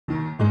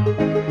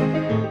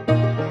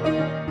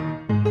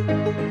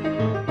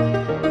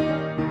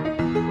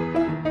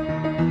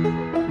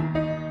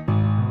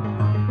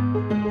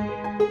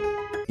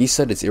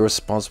said it's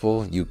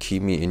irresponsible you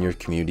keep me in your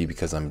community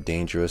because I'm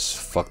dangerous.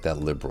 Fuck that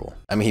liberal.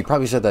 I mean, he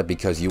probably said that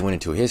because you went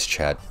into his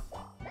chat,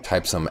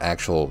 typed some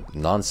actual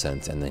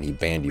nonsense, and then he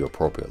banned you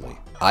appropriately.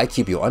 I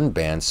keep you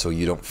unbanned so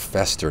you don't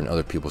fester in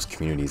other people's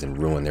communities and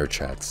ruin their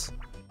chats.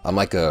 I'm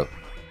like a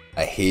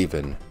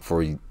haven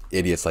for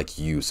idiots like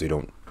you so you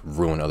don't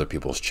ruin other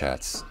people's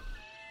chats.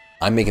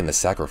 I'm making the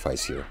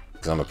sacrifice here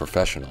because I'm a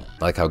professional.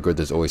 I like how good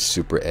there's always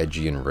super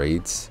edgy in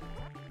raids.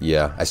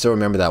 Yeah, I still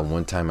remember that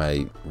one time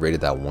I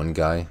raided that one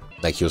guy.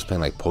 Like he was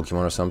playing like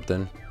Pokemon or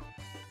something.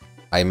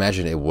 I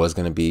imagined it was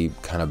gonna be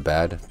kind of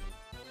bad,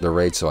 the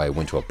raid, so I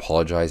went to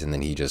apologize, and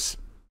then he was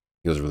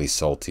really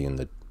salty in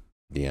the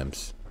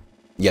DMs.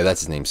 Yeah,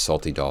 that's his name,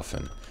 Salty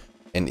Dolphin.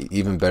 And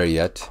even better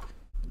yet,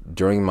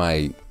 during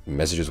my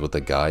messages with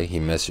the guy,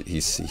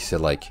 he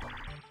said like,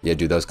 yeah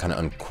dude, that was kind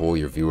of uncool,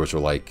 your viewers were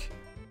like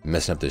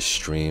messing up the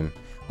stream.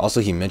 Also,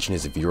 he mentioned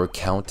his viewer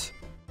count.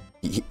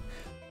 It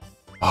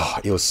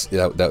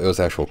was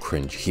actual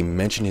cringe. He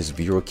mentioned his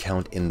viewer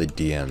count in the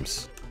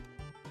DMs.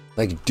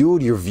 Like,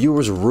 dude, your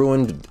viewers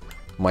ruined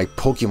my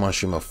Pokemon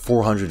stream of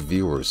 400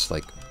 viewers.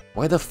 Like,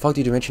 why the fuck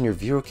did you mention your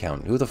viewer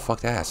count? Who the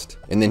fuck asked?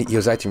 And then he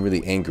was acting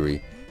really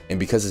angry, and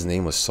because his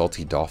name was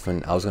Salty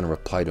Dolphin, I was gonna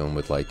reply to him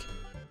with like,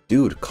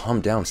 dude,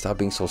 calm down, stop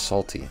being so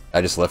salty.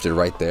 I just left it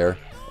right there,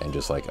 and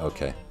just like,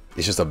 okay.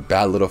 It's just a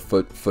bad little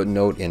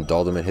footnote in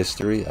Daldameht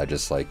history. I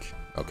just like,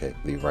 okay,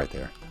 leave right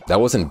there.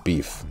 That wasn't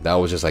beef. That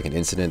was just like an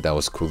incident that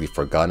was coolly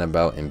forgotten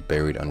about and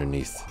buried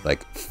underneath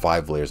like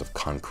 5 layers of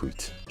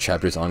concrete.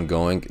 Chapters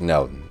ongoing?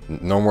 No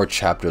more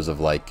chapters of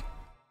like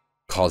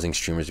causing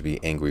streamers to be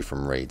angry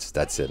from raids.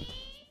 That's it.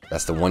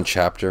 That's the one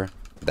chapter.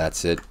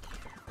 That's it.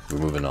 We're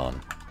moving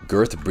on.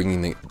 Girth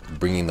bringing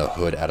the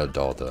hood out of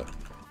Dalda.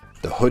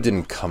 The hood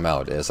didn't come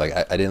out. It's like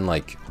I didn't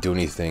like do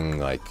anything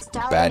like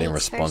bad in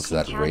response to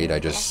that raid. I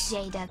just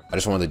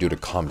wanted the dude to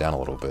calm down a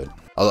little bit.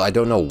 Although I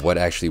don't know what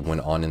actually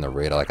went on in the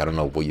raid. Like I don't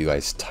know what you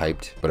guys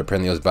typed, but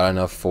apparently it was bad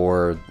enough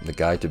for the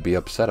guy to be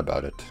upset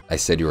about it. I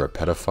said you were a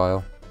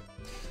pedophile.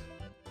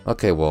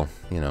 Okay, well,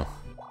 you know,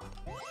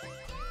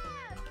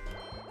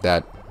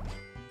 that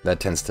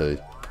tends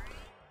to.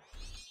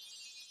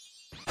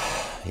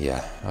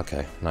 Yeah,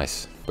 okay,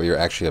 nice. But you're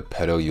actually a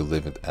pedo, you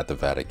live at the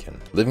Vatican.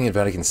 Living in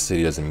Vatican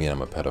City doesn't mean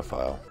I'm a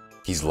pedophile.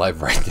 He's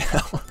live right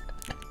now.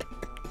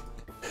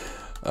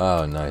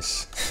 Oh,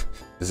 nice.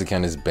 This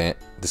account isn't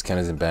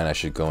banned, I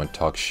should go and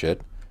talk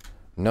shit.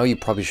 No, you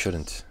probably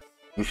shouldn't.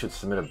 You should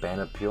submit a ban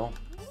appeal.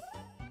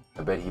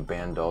 I bet he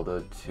banned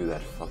Dalda to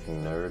that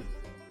fucking nerd.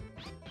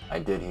 I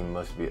did, he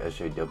must be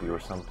SJW or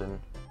something.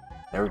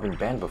 Never been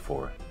banned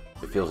before.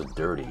 It feels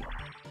dirty.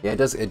 Yeah,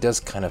 it does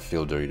kind of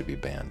feel dirty to be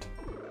banned.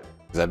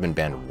 Because I've been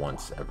banned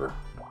once, ever.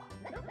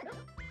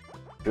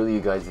 Surely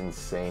you guys didn't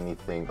say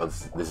anything. Oh,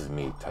 this is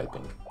me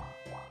typing.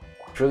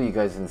 Surely you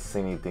guys didn't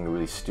say anything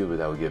really stupid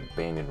that would get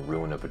banned and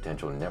ruin a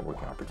potential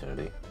networking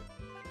opportunity.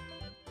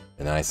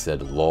 And then I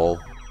said, lol.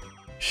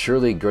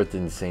 Surely Girth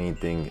didn't say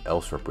anything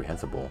else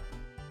reprehensible.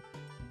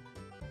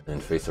 And then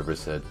Faceover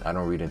said, I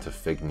don't read into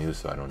fake news,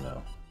 so I don't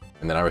know.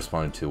 And then I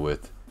responded to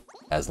with,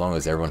 as long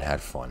as everyone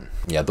had fun.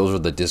 Yeah, those were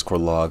the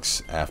Discord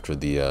logs after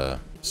the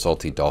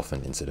Salty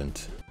Dolphin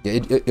incident. Yeah,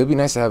 it'd be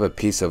nice to have a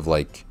piece of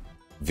like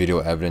video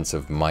evidence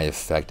of my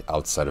effect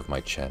outside of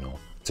my channel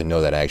to know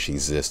that I actually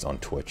exist on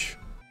Twitch.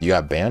 You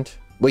got banned?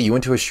 Wait, you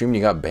went to a stream and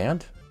you got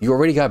banned? You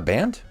already got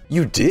banned?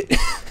 You did?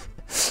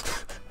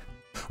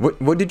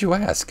 What did you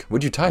ask?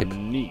 What'd you type?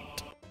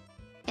 Neat.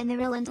 In the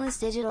relentless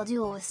digital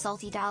duel with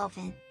Salty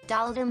Dolphin,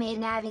 Daldameht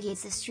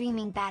navigates the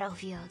streaming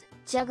battlefield,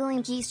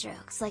 juggling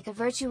keystrokes like a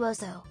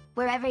virtuoso,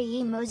 where every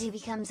emoji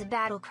becomes a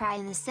battle cry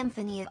in the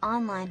symphony of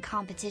online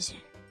competition.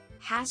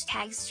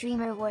 Hashtag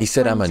streamer wars. He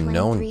said I'm a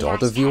known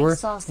Dalda viewer?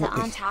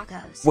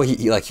 Wait,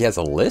 he has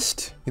a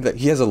list?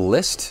 He has a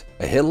list?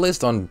 A hit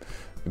list on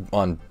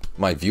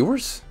my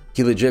viewers?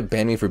 He legit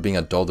banned me for being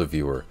a Dalda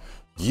viewer.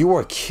 You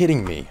are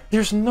kidding me.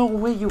 There's no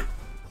way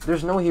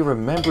he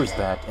remembers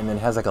that and then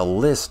has like a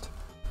list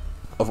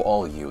of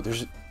all of you.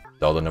 There's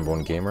Dalda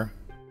 #1 gamer.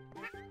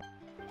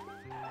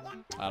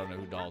 I don't know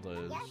who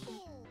Dalda is,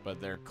 but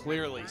they're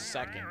clearly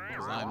second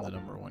because I'm the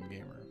 #1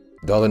 gamer.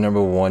 Dalda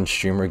 #1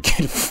 streamer,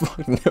 get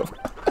fucked. No.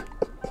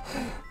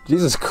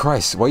 Jesus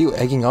Christ, why are you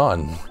egging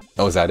on?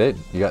 Oh, is that it?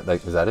 You got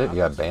like, is that it? You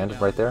got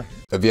banned right there?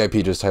 A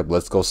VIP just typed,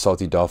 let's go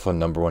Salty Dolphin,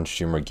 #1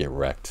 streamer, get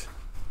wrecked.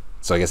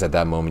 So I guess at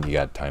that moment you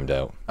got timed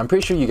out. I'm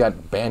pretty sure you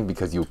got banned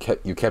because you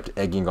kept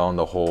egging on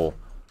the whole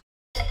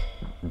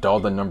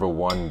Dalda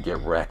 #1 get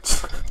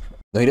wrecked.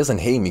 No, he doesn't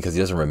hate me because he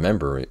doesn't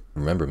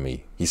remember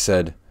me. He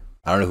said,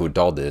 I don't know who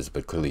Dalda is,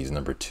 but clearly he's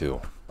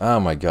 #2. Oh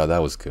my god,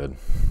 that was good.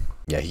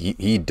 Yeah,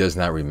 he does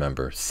not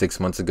remember. 6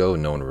 months ago,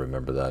 no one would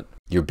remember that.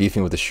 You're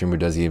beefing with the streamer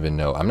doesn't even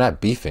know. I'm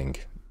not beefing.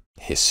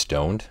 He's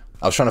stoned.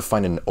 I was trying to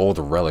find an old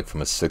relic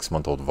from a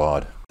 6-month-old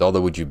VOD.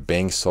 Dalda, would you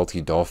bang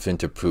Salty Dolphin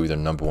to prove you're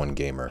 #1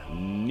 gamer?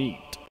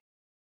 Neat.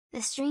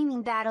 The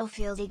streaming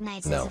battlefield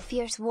ignites as a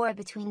fierce war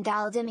between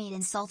Daldameht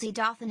and Salty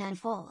Dolphin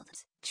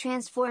unfolds,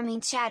 transforming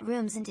chat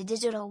rooms into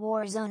digital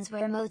war zones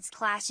where emotes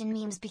clash and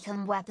memes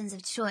become weapons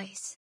of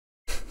choice.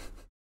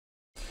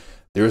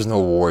 There is no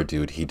war,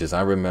 dude. He does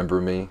not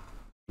remember me.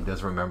 He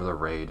doesn't remember the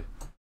raid.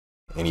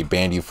 And he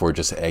banned you for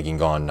just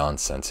egging on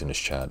nonsense in his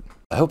chat.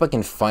 I hope I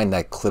can find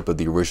that clip of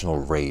the original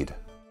raid.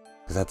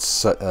 Because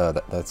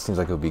that seems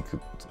like it would be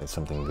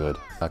something good.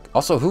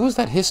 Also, who was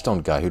that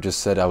Histone guy who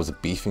just said I was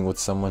beefing with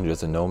someone who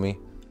doesn't know me?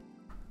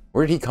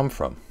 Where did he come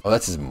from? Oh,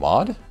 that's his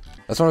mod?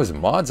 That's one of his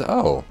mods?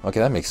 Oh,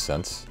 okay, that makes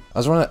sense. I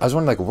was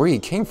wondering like where he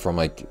came from.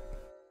 Like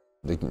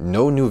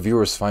no new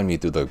viewers find me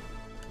through the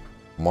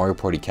Mario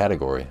Party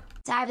category.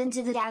 Dive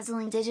into the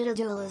dazzling digital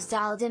duel as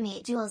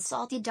Daldameht duels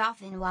Salty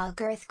Dolphin while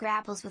Girth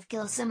grapples with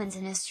Gil Simmons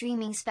in a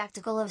streaming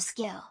spectacle of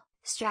skill,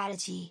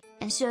 strategy,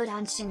 and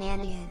showdown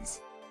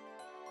shenanigans.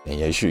 And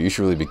yeah, you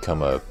should really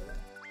become a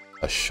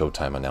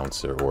Showtime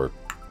announcer or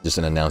just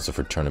an announcer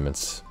for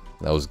tournaments.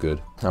 That was good.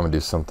 I'm gonna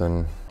do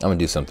something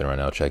right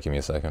now. Chat, give me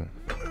a second.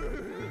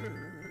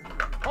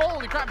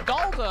 Holy crap,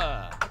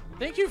 Dalda!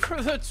 Thank you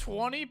for the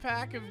 20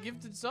 pack of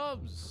gifted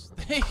subs.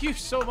 Thank you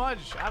so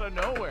much, out of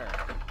nowhere.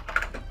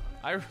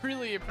 I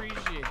really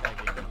appreciate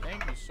that game.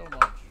 Thank you so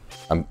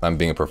much. I'm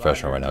being a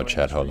professional right now,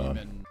 chat. Hold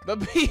on. The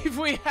beef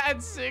we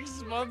had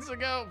 6 months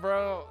ago,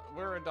 bro.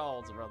 We're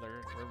adults,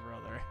 brother. We're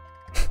brother.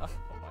 Oh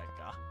my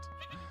god.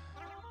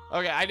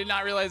 Okay, I did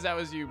not realize that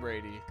was you,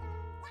 Brady.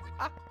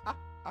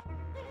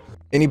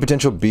 Any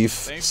potential beef?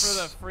 Thanks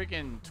for the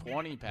freaking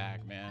 20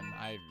 pack, man.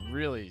 I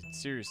really,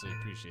 seriously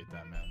appreciate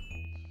that, man.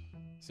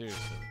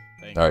 Seriously.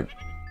 Thank you. Alright,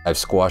 I've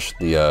squashed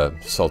the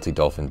Salty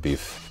Dolphin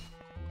beef.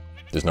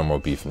 There's no more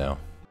beef now.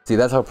 See,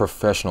 that's how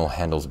professional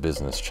handles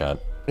business, chat.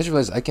 I just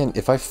realized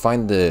if I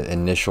find the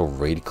initial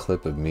raid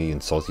clip of me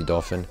and Salty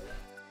Dolphin,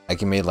 I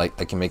can make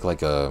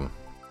like a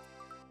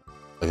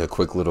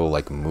quick little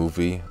like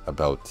movie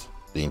about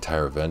the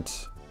entire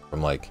event,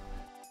 from like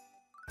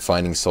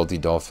finding Salty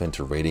Dolphin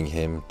to raiding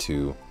him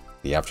to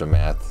the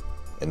aftermath,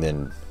 and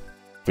then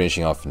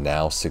finishing off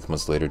now 6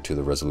 months later to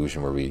the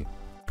resolution where we,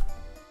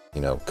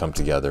 you know, come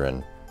together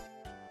and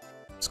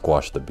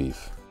squash the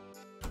beef.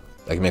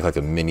 I can make like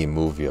a mini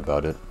movie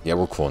about it. Yeah,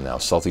 we're cool now.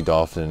 Salty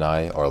Dolphin and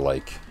I are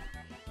like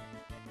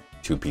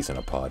 2 peas in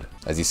a pod.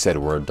 As he said,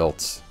 we're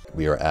adults.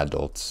 We are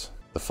adults.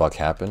 The fuck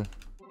happened?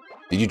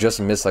 Did you just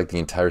miss like the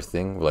entire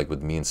thing, like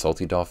with me and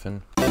Salty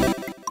Dolphin?